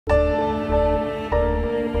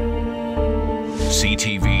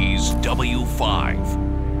CTV's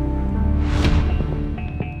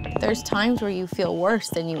W5. There's times where you feel worse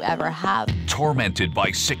than you ever have. Tormented by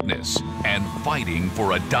sickness and fighting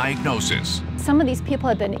for a diagnosis. Some of these people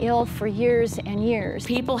have been ill for years and years.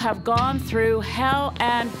 People have gone through hell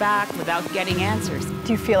and back without getting answers.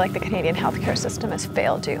 Do you feel like the Canadian healthcare system has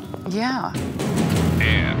failed you? Yeah.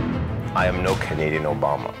 And I am no Canadian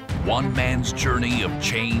Obama. one man's journey of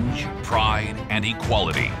change, pride, and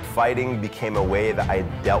equality. Fighting became a way that I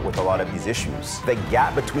dealt with a lot of these issues. The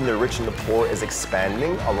gap between the rich and the poor is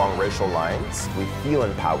expanding along racial lines. We feel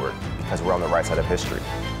empowered because we're on the right side of history.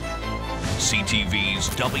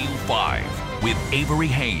 CTV's W5 with Avery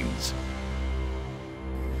Haynes.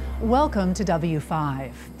 Welcome to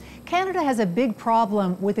W5. Canada has a big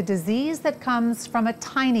problem with a disease that comes from a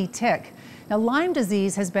tiny tick. Now, Lyme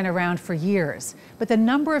disease has been around for years, but the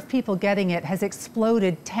number of people getting it has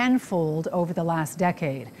exploded tenfold over the last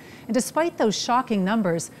decade. And despite those shocking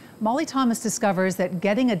numbers, Molly Thomas discovers that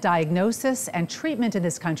getting a diagnosis and treatment in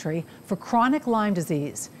this country for chronic Lyme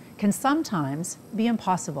disease can sometimes be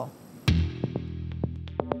impossible.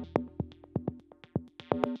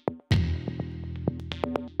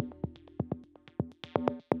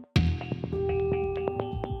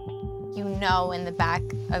 You know in the back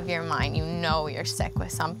of your mind, you know you're sick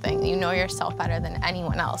with something. You know yourself better than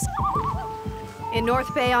anyone else. In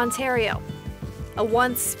North Bay, Ontario, a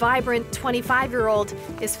once vibrant 25-year-old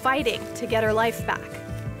is fighting to get her life back.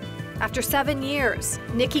 After 7 years,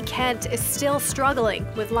 Nikki Kent is still struggling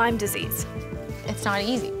with Lyme disease. It's not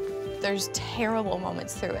easy. There's terrible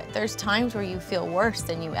moments through it. There's times where you feel worse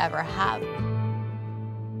than you ever have.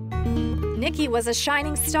 Nikki was a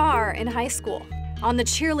shining star in high school, on the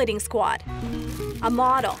cheerleading squad, a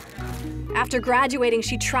model. After graduating,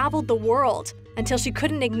 she traveled the world until she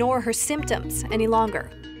couldn't ignore her symptoms any longer.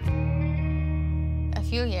 A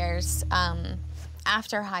few years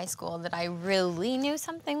after high school that I really knew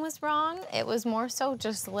something was wrong. It was more so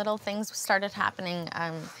just little things started happening,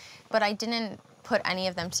 but I didn't put any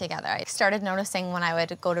of them together. I started noticing when I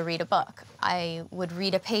would go to read a book, I would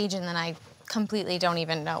read a page and then I completely don't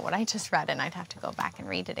even know what I just read and I'd have to go back and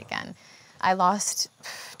read it again. I lost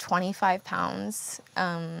 25 pounds,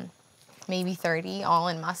 maybe 30, all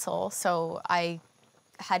in muscle, so I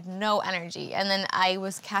had no energy. And then I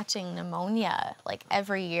was catching pneumonia like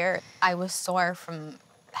every year. I was sore from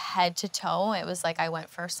head to toe. It was like I went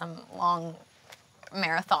for some long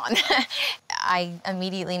marathon. I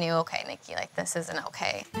immediately knew, okay, Nikki, like this isn't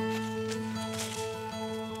okay.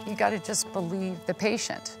 You gotta just believe the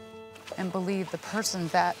patient and believe the person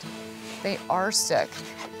that they are sick.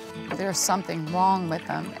 There's something wrong with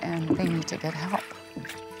them and they need to get help.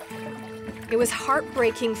 It was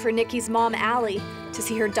heartbreaking for Nikki's mom, Allie, to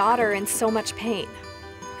see her daughter in so much pain.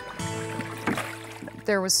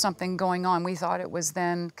 There was something going on. We thought it was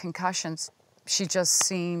then concussions. She just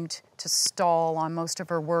seemed to stall on most of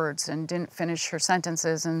her words and didn't finish her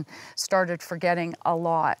sentences and started forgetting a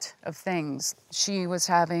lot of things. She was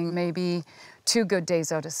having maybe 2 good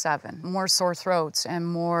days out of 7, more sore throats and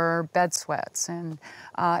more bed sweats and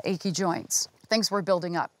achy joints. Things were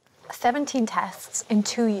building up. 17 tests in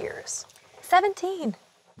 2 years. 17.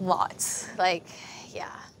 Lots, like,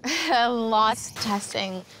 yeah, lots of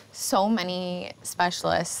testing, so many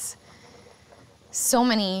specialists, so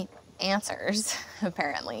many answers,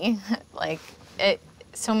 apparently. Like,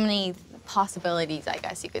 so many possibilities, I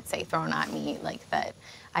guess you could say, thrown at me, like that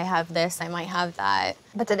I have this, I might have that.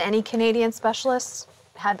 But did any Canadian specialists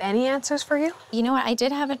have any answers for you? You know what, I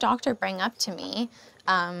did have a doctor bring up to me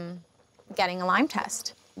getting a Lyme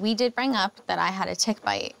test. We did bring up that I had a tick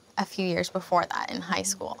bite a few years before that in high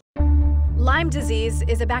school. Lyme disease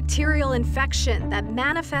is a bacterial infection that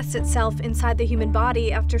manifests itself inside the human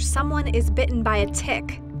body after someone is bitten by a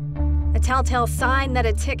tick. A telltale sign that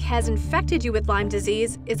a tick has infected you with Lyme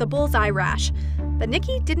disease is a bullseye rash. But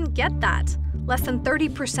Nikki didn't get that. Less than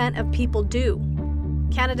 30% of people do.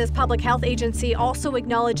 Canada's Public Health Agency also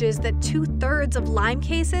acknowledges that 2/3 of Lyme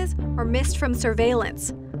cases are missed from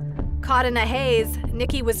surveillance. Caught in a haze,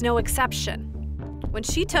 Nikki was no exception. When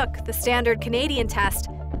she took the standard Canadian test,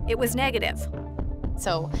 it was negative.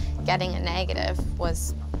 So getting a negative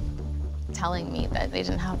was telling me that they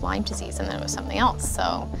didn't have Lyme disease and that it was something else.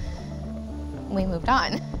 So we moved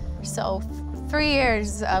on. So 3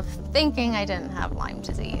 years of thinking I didn't have Lyme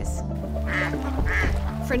disease.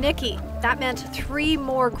 For Nikki, that meant 3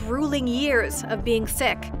 more grueling years of being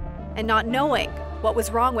sick and not knowing what was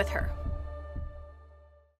wrong with her.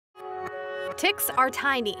 Ticks are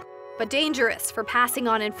tiny, but dangerous for passing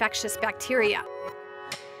on infectious bacteria.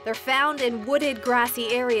 They're found in wooded,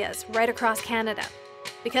 grassy areas right across Canada.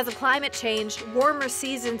 Because of climate change, warmer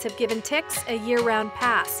seasons have given ticks a year-round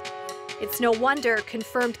pass. It's no wonder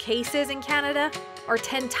confirmed cases in Canada are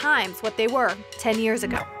 10 times what they were 10 years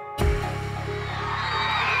ago.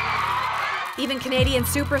 Even Canadian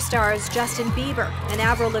superstars Justin Bieber and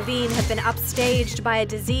Avril Lavigne have been upstaged by a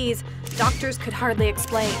disease doctors could hardly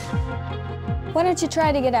explain. Why don't you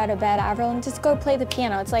try to get out of bed, Avril, and just go play the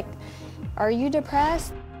piano? It's like, are you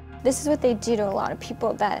depressed? This is what they do to a lot of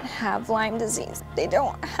people that have Lyme disease. They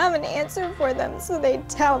don't have an answer for them, so they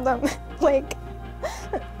tell them, like,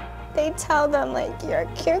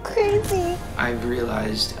 you're crazy. I've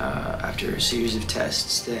realized after a series of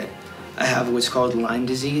tests that I have what's called Lyme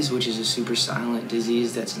disease, which is a super silent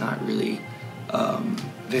disease that's not really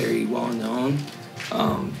very well known.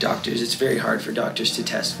 It's very hard for doctors to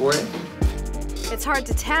test for it. It's hard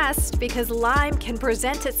to test because Lyme can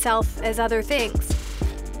present itself as other things.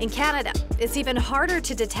 In Canada, it's even harder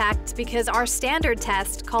to detect because our standard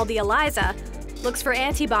test, called the ELISA, looks for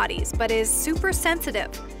antibodies but is super sensitive.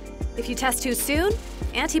 If you test too soon,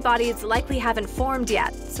 antibodies likely haven't formed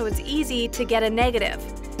yet, so it's easy to get a negative.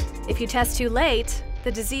 If you test too late,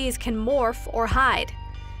 the disease can morph or hide.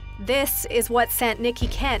 This is what sent Nikki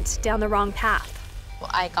Kent down the wrong path. Well,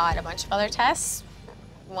 I got a bunch of other tests,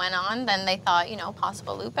 went on, then they thought,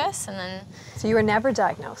 possible lupus, and then... So you were never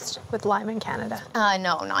diagnosed with Lyme in Canada?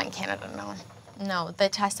 No, not in Canada, no. No, the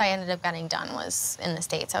test I ended up getting done was in the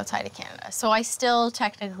States outside of Canada. So I still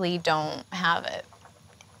technically don't have it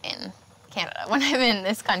in Canada when I'm in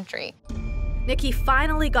this country. Nikki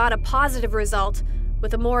finally got a positive result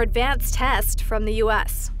with a more advanced test from the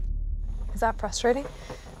US. Is that frustrating?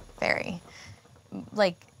 Very,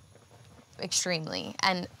 extremely.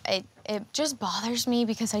 And it just bothers me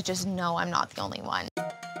because I just know I'm not the only one.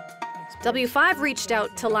 W5 reached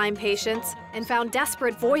out to Lyme patients and found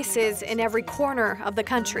desperate voices in every corner of the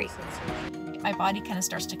country. My body kind of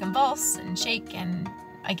starts to convulse and shake, and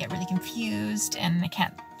I get really confused and I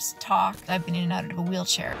can't talk. I've been in and out of a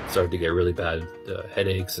wheelchair. Started to get really bad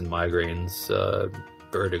headaches and migraines,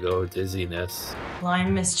 vertigo, dizziness.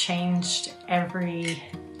 Lyme has changed every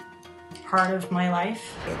part of my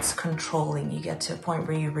life. It's controlling. You get to a point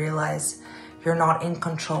where you realize you're not in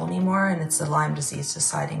control anymore, and it's the Lyme disease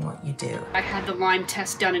deciding what you do. I had the Lyme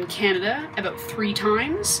test done in Canada about 3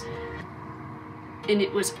 times, and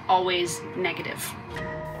it was always negative.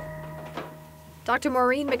 Dr.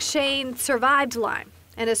 Maureen McShane survived Lyme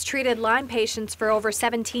and has treated Lyme patients for over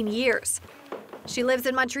 17 years. She lives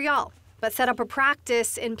in Montreal, but set up a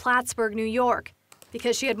practice in Plattsburgh, New York,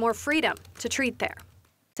 because she had more freedom to treat there.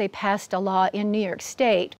 They passed a law in New York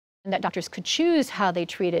State that doctors could choose how they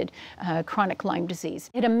treated chronic Lyme disease.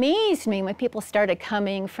 It amazed me when people started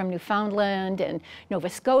coming from Newfoundland and Nova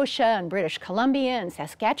Scotia and British Columbia and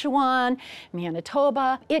Saskatchewan,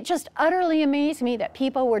 Manitoba. It just utterly amazed me that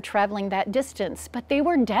people were traveling that distance, but they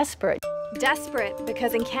were desperate. Desperate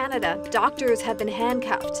because in Canada, doctors have been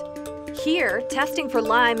handcuffed. Here, testing for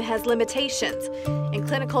Lyme has limitations, and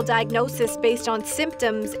clinical diagnosis based on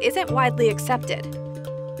symptoms isn't widely accepted.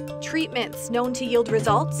 Treatments known to yield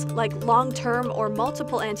results, like long-term or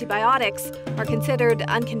multiple antibiotics, are considered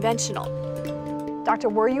unconventional. Doctor,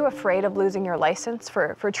 were you afraid of losing your license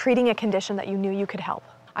for treating a condition that you knew you could help?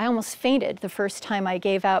 I almost fainted the first time I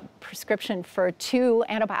gave out prescription for 2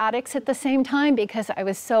 antibiotics at the same time because I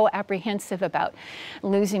was so apprehensive about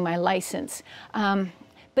losing my license.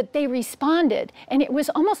 But they responded, and it was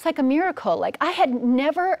almost like a miracle. Like, I had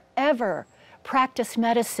never, ever practiced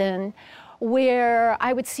medicine where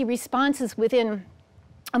I would see responses within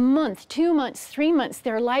a month, 2 months, 3 months.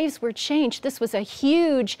 Their lives were changed. This was a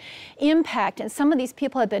huge impact, and some of these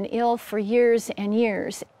people have been ill for years and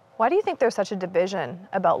years. Why do you think there's such a division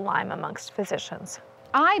about Lyme amongst physicians?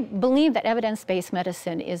 I believe that evidence-based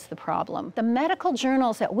medicine is the problem. The medical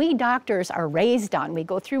journals that we doctors are raised on, we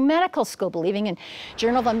go through medical school believing in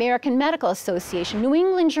Journal of American Medical Association, New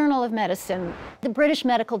England Journal of Medicine, the British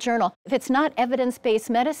Medical Journal. If it's not evidence-based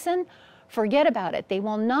medicine, forget about it. They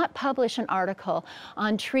will not publish an article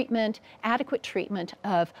on treatment, adequate treatment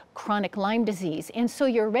of chronic Lyme disease. And so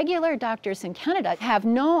your regular doctors in Canada have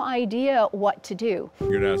no idea what to do.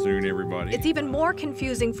 Good afternoon, everybody. It's even more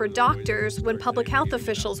confusing for doctors when public health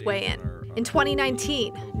officials weigh in. In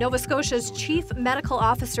 2019, Nova Scotia's Chief Medical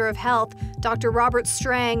Officer of Health, Dr. Robert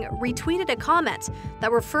Strang, retweeted a comment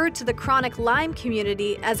that referred to the chronic Lyme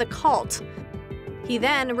community as a cult. He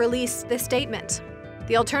then released this statement.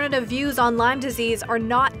 The alternative views on Lyme disease are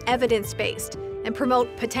not evidence-based and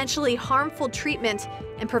promote potentially harmful treatment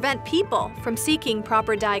and prevent people from seeking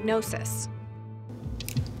proper diagnosis.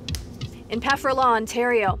 In Pefferlaw,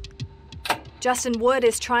 Ontario, Justin Wood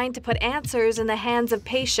is trying to put answers in the hands of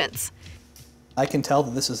patients. I can tell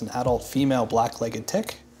that this is an adult female black-legged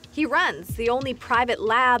tick. He runs the only private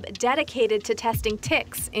lab dedicated to testing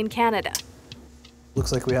ticks in Canada.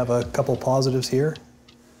 Looks like we have a couple positives here.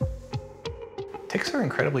 Ticks are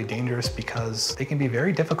incredibly dangerous because they can be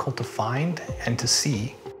very difficult to find and to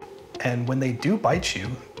see. And when they do bite you,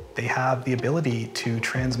 they have the ability to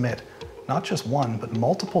transmit not just one, but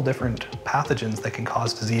multiple different pathogens that can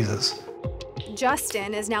cause diseases.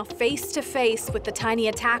 Justin is now face to face with the tiny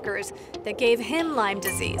attackers that gave him Lyme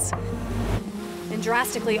disease and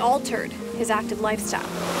drastically altered his active lifestyle.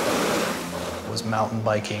 I was mountain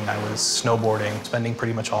biking, I was snowboarding, spending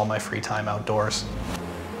pretty much all my free time outdoors.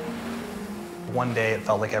 One day it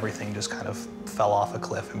felt like everything just kind of fell off a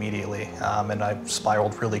cliff immediately, and I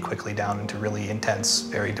spiraled really quickly down into really intense,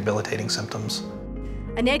 very debilitating symptoms.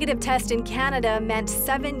 A negative test in Canada meant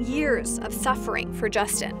 7 years of suffering for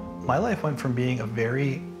Justin. My life went from being a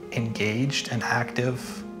very engaged and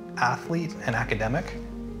active athlete and academic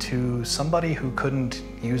to somebody who couldn't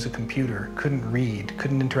use a computer, couldn't read,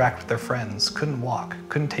 couldn't interact with their friends, couldn't walk,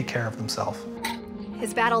 couldn't take care of themselves.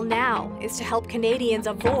 His battle now is to help Canadians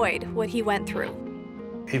avoid what he went through.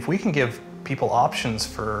 If we can give people options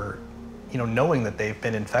for, knowing that they've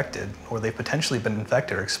been infected or they've potentially been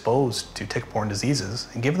infected or exposed to tick-borne diseases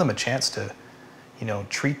and give them a chance to,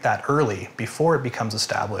 treat that early before it becomes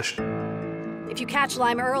established. If you catch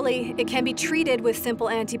Lyme early, it can be treated with simple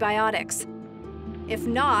antibiotics. If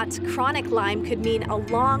not, chronic Lyme could mean a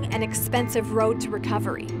long and expensive road to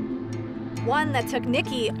recovery. One that took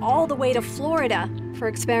Nikki all the way to Florida for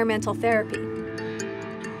experimental therapy.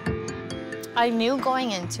 I knew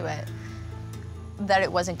going into it that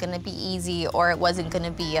it wasn't gonna be easy or it wasn't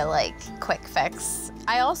gonna be a quick fix.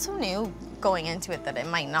 I also knew going into it that it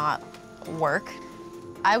might not work.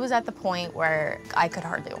 I was at the point where I could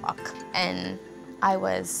hardly walk, and I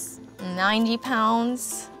was 90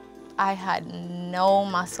 pounds. I had no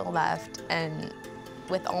muscle left, and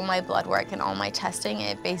with all my blood work and all my testing,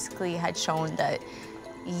 it basically had shown that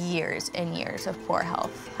years and years of poor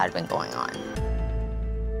health had been going on.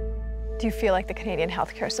 Do you feel like the Canadian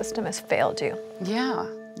healthcare system has failed you? Yeah,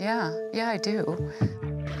 I do.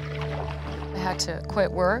 I had to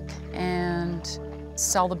quit work and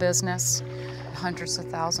sell the business. Hundreds of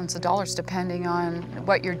thousands of dollars, depending on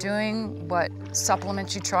what you're doing, what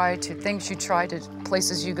supplements you try, to things you try, to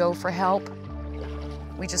places you go for help.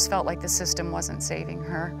 We just felt like the system wasn't saving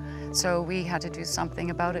her. So we had to do something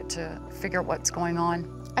about it to figure out what's going on.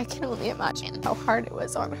 I can only imagine how hard it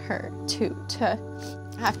was on her, too, to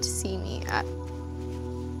have to see me at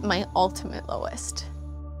my ultimate lowest.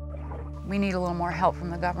 We need a little more help from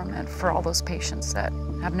the government for all those patients that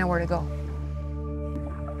have nowhere to go.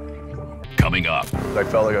 Coming up, I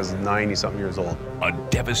felt like I was 90-something years old. A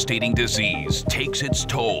devastating disease takes its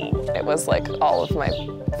toll. It was like all of my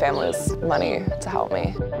family's money to help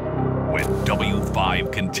me. When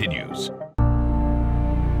W5 continues.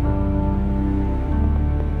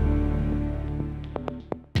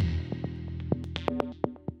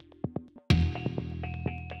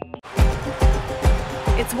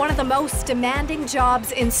 It's one of the most demanding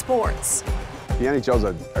jobs in sports. The NHL's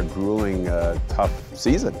a grueling, tough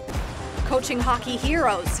season. Coaching hockey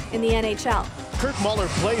heroes in the NHL. Kurt Muller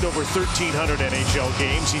played over 1,300 NHL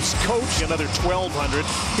games. He's coached another 1,200.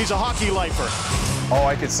 He's a hockey lifer. All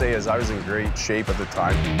I could say is I was in great shape at the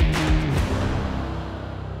time.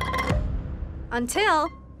 Until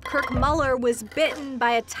Kirk Muller was bitten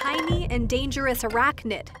by a tiny and dangerous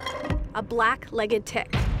arachnid, a black-legged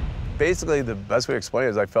tick. Basically, the best way to explain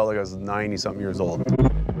it is I felt like I was 90-something years old.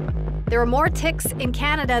 There are more ticks in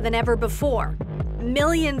Canada than ever before.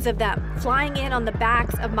 Millions of them flying in on the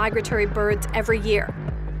backs of migratory birds every year.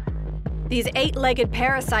 These 8-legged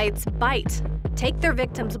parasites bite, take their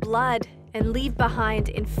victims' blood, and leave behind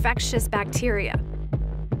infectious bacteria.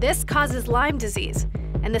 This causes Lyme disease,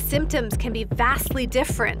 and the symptoms can be vastly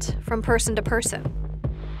different from person to person.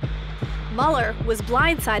 Muller was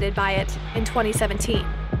blindsided by it in 2017.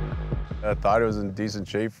 I thought I was in decent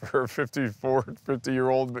shape for a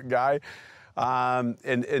 50-year-old guy.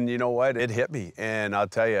 And you know what? It hit me. And I'll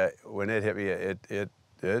tell you, when it hit me,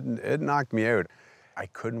 it knocked me out. I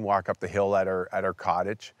couldn't walk up the hill at our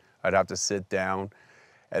cottage. I'd have to sit down.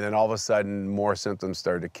 And then all of a sudden, more symptoms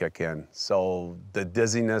started to kick in. So the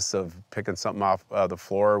dizziness of picking something off the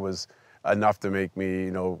floor was enough to make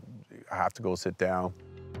me, have to go sit down.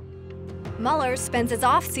 Muller spends his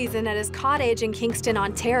off-season at his cottage in Kingston,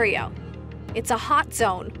 Ontario. It's a hot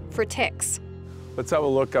zone for ticks. Let's have a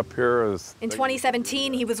look up here. In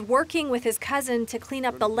 2017, he was working with his cousin to clean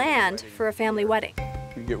up the land for a family wedding.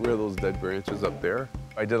 You get rid of those dead branches up there.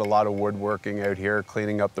 I did a lot of woodworking out here,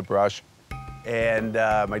 cleaning up the brush. And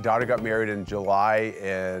my daughter got married in July,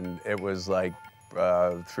 and it was like 3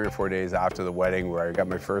 or 4 days after the wedding where I got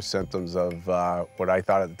my first symptoms of what I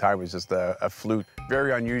thought at the time was just a flu.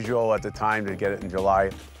 Very unusual at the time to get it in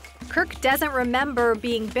July. Kirk doesn't remember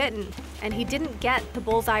being bitten, and he didn't get the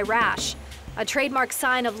bullseye rash, a trademark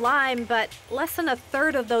sign of Lyme, but less than a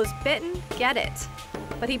third of those bitten get it.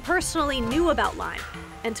 But he personally knew about Lyme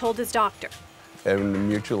and told his doctor. And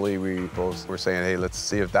mutually, we both were saying, hey, let's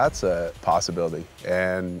see if that's a possibility.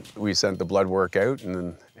 And we sent the blood work out,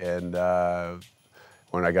 and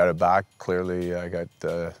when I got it back, clearly I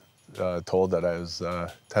got told that I was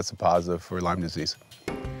tested positive for Lyme disease.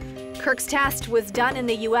 Kirk's test was done in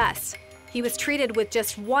the US. He was treated with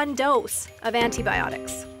just 1 dose of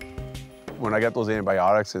antibiotics. When I got those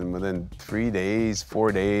antibiotics, and within 3 days,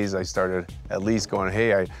 4 days, I started at least going,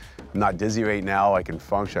 hey, I'm not dizzy right now, I can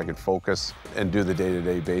function, I can focus, and do the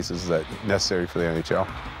day-to-day basis that's necessary for the NHL.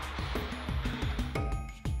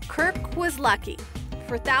 Kirk was lucky.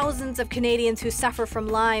 For thousands of Canadians who suffer from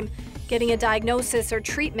Lyme, getting a diagnosis or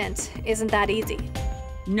treatment isn't that easy.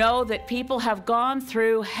 Know that people have gone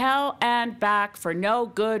through hell and back for no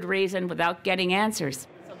good reason without getting answers.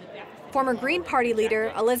 Former Green Party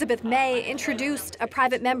leader Elizabeth May introduced a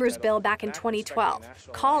private member's bill back in 2012,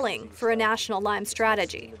 calling for a national Lyme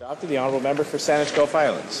strategy. Adopted the honourable member for Saanich Gulf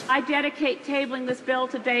Islands. I dedicate tabling this bill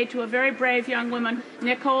today to a very brave young woman,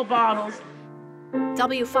 Nicole Bottles.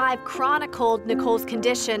 W5 chronicled Nicole's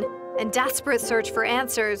condition and desperate search for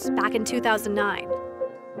answers back in 2009.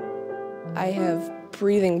 I have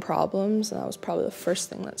breathing problems, and that was probably the first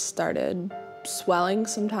thing that started. Swelling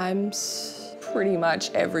sometimes. Pretty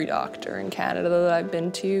much every doctor in Canada that I've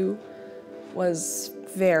been to was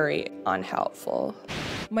very unhelpful.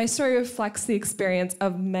 My story reflects the experience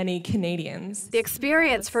of many Canadians. The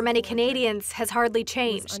experience for many Canadians has hardly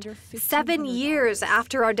changed. 7 years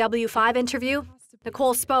after our W5 interview,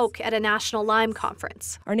 Nicole spoke at a national Lyme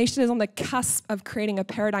conference. Our nation is on the cusp of creating a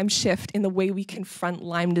paradigm shift in the way we confront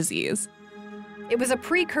Lyme disease. It was a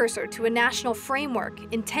precursor to a national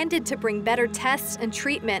framework intended to bring better tests and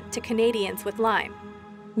treatment to Canadians with Lyme.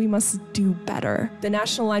 We must do better. The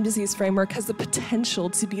National Lyme Disease Framework has the potential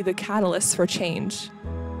to be the catalyst for change.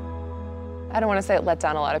 I don't want to say it let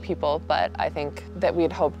down a lot of people, but I think that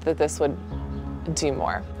we'd hoped that this would do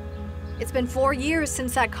more. It's been 4 years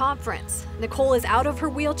since that conference. Nicole is out of her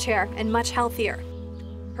wheelchair and much healthier.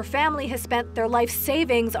 Her family has spent their life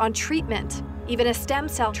savings on treatment, even a stem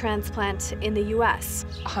cell transplant in the US.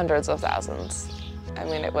 Hundreds of thousands. I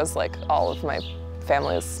mean, it was like all of my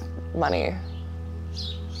family's money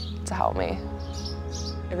to help me.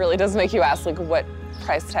 It really does make you ask, like, what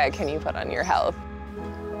price tag can you put on your health?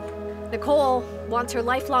 Nicole wants her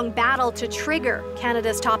lifelong battle to trigger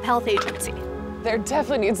Canada's top health agency. There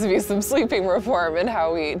definitely needs to be some sweeping reform in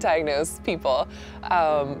how we diagnose people.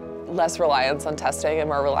 Less reliance on testing and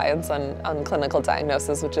more reliance on clinical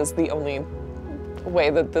diagnosis, which is the only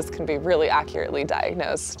way that this can be really accurately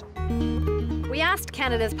diagnosed. We asked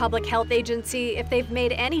Canada's Public Health Agency if they've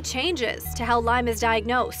made any changes to how Lyme is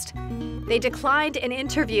diagnosed. They declined an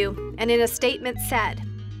interview and in a statement said,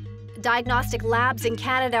 diagnostic labs in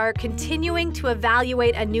Canada are continuing to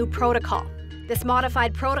evaluate a new protocol. This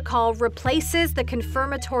modified protocol replaces the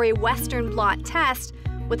confirmatory Western blot test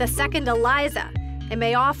with a second ELISA and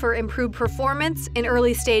may offer improved performance in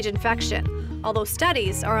early stage infection, although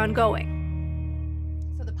studies are ongoing.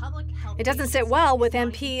 It doesn't sit well with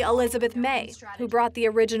MP Elizabeth May, who brought the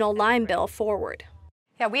original Lyme bill forward.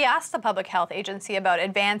 Yeah, we asked the Public Health Agency about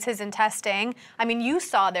advances in testing. I mean, you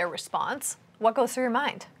saw their response. What goes through your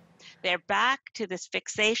mind? They're back to this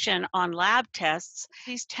fixation on lab tests.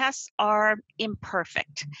 These tests are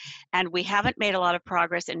imperfect, and we haven't made a lot of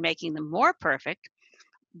progress in making them more perfect.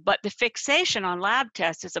 But the fixation on lab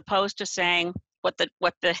tests, as opposed to saying what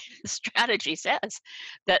the strategy says,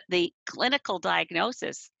 that the clinical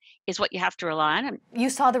diagnosis is what you have to rely on. You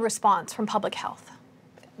saw the response from public health.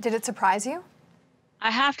 Did it surprise you?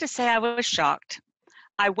 I have to say I was shocked.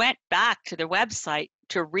 I went back to their website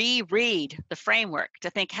to reread the framework,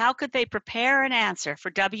 to think how could they prepare an answer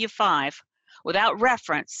for W5 without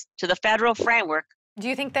reference to the federal framework. Do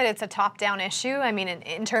you think that it's a top-down issue? I mean,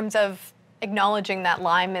 in terms of acknowledging that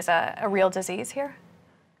Lyme is a real disease here?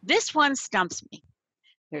 This one stumps me.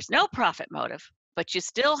 There's no profit motive, but you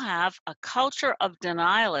still have a culture of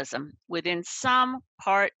denialism within some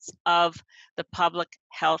parts of the public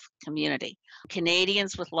health community.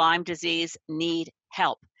 Canadians with Lyme disease need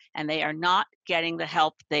help, and they are not getting the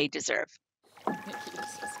help they deserve.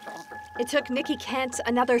 It took Nikki Kent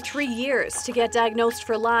another 3 years to get diagnosed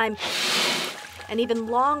for Lyme, and even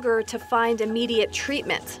longer to find immediate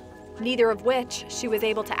treatment. neither of which she was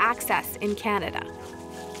able to access in Canada.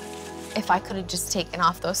 If I could have just taken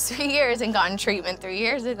off those 3 years and gotten treatment 3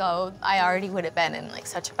 years ago, I already would have been in like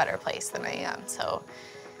such a better place than I am. So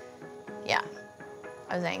yeah,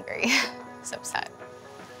 I was angry, so upset.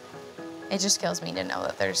 It just kills me to know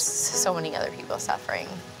that there's so many other people suffering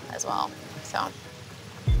as well, so.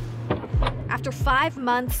 After 5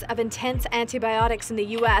 months of intense antibiotics in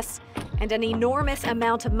the US and an enormous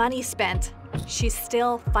amount of money spent, she's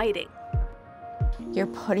still fighting. You're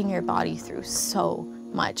putting your body through so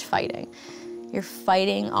much fighting. You're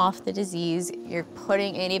fighting off the disease, you're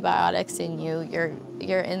putting antibiotics in you,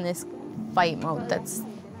 you're in this fight mode that's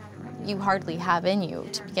you hardly have in you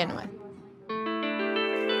to begin with.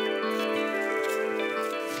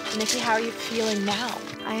 Nikki, how are you feeling now?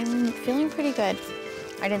 I'm feeling pretty good.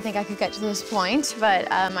 I didn't think I could get to this point, but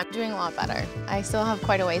I'm doing a lot better. I still have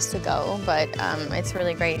quite a ways to go, but it's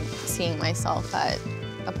really great seeing myself at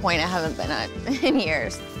a point I haven't been at in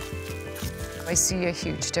years. I see a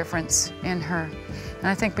huge difference in her, and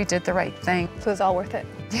I think we did the right thing. So it's all worth it?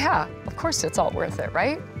 Yeah, of course it's all worth it,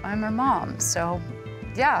 right? I'm her mom, so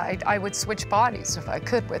yeah, I would switch bodies if I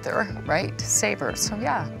could with her, right, to save her. So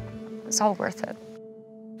yeah, it's all worth it.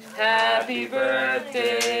 Happy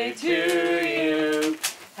birthday to you.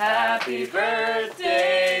 Happy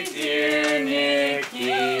birthday, dear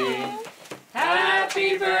Nikki.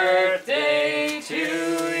 Happy birthday to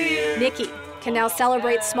you. Nikki can now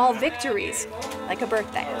celebrate small victories like a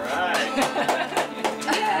birthday.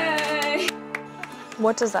 Yay!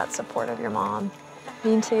 What does that support of your mom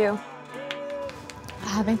mean to you?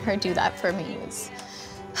 Having her do that for me is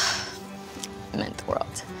meant the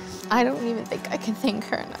world. I don't even think I can thank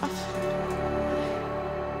her enough.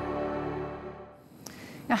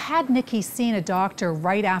 Now, had Nikki seen a doctor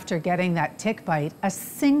right after getting that tick bite, a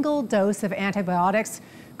single dose of antibiotics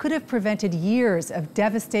could have prevented years of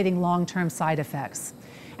devastating long-term side effects.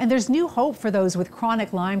 And there's new hope for those with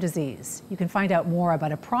chronic Lyme disease. You can find out more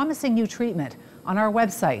about a promising new treatment on our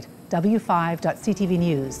website,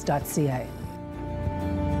 w5.ctvnews.ca.